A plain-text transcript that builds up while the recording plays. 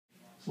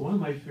So one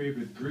of my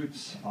favorite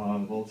groups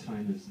of all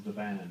time is The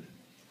Band.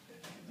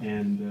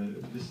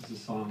 And this is a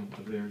song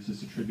of theirs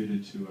that's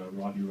attributed to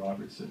Robbie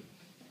Robertson.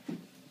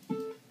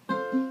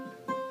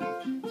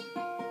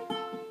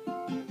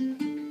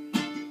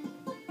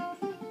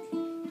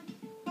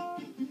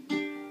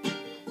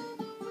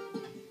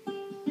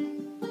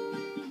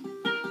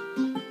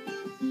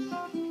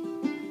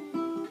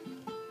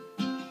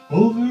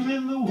 Over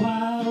in the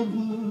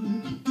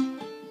wildwood,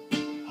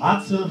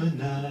 hot summer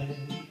night,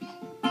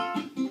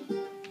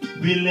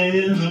 we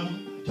lay in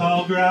the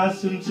tall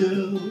grass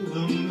until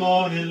the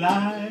morning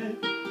light.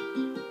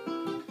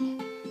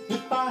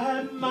 If I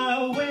had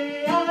my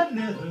way, I'd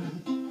never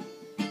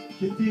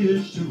get the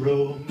urge to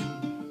roam.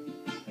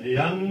 A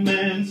young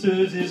man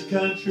serves his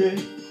country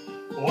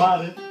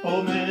while the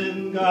old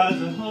man guards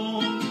a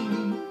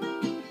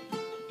home.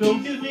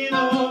 Don't give me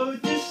no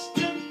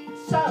distant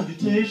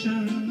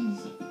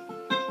salutations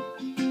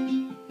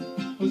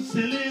or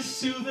silly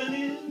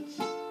souvenirs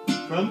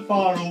from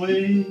far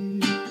away.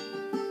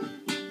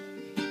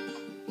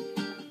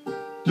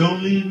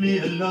 Don't leave me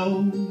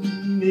alone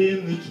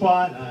in the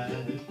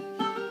twilight.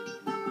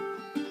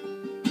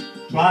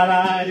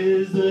 Twilight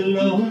is the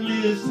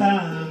loneliest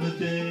time of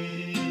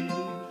day.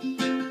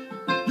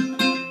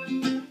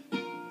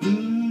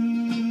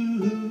 Ooh.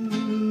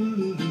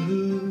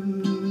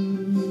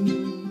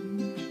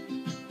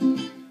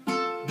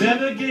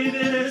 Never gave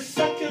it a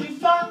second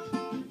thought,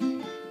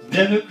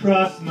 never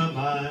crossed my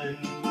mind.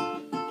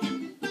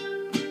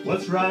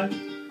 What's right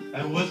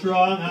and what's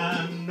wrong,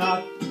 I'm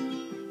not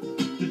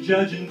the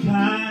judging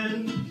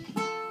kind.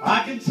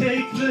 I can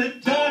take the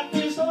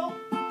darkness on,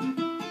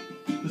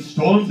 the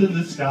storms in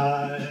the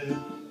sky,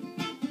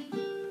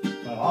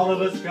 but all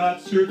of us got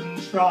certain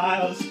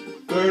trials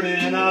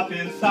burning up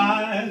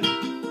inside.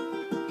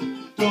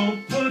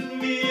 Don't put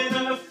me in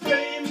a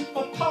frame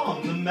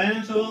upon the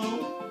mantle,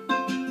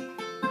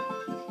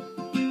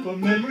 for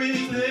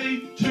memories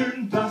they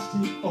turn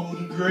dusty, old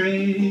and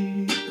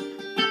gray.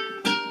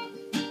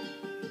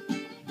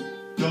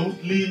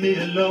 Don't leave me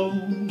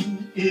alone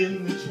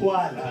in the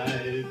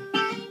twilight.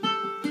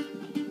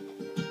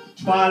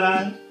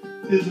 Twilight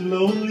is the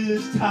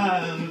loneliest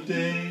time of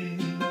day.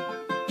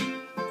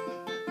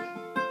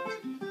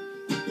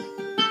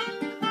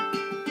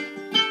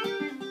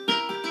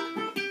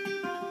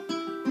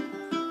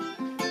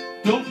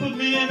 Don't put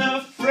me in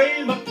a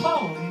frame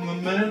upon the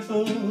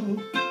mantle,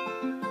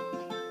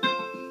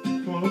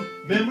 for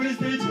memories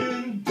they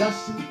turn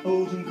dusty,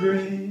 old and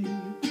gray.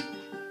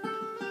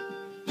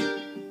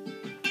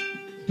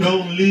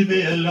 Don't leave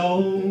me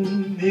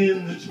alone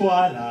in the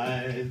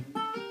twilight.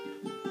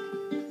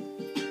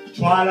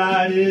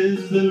 Twilight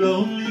is the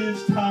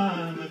loneliest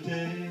time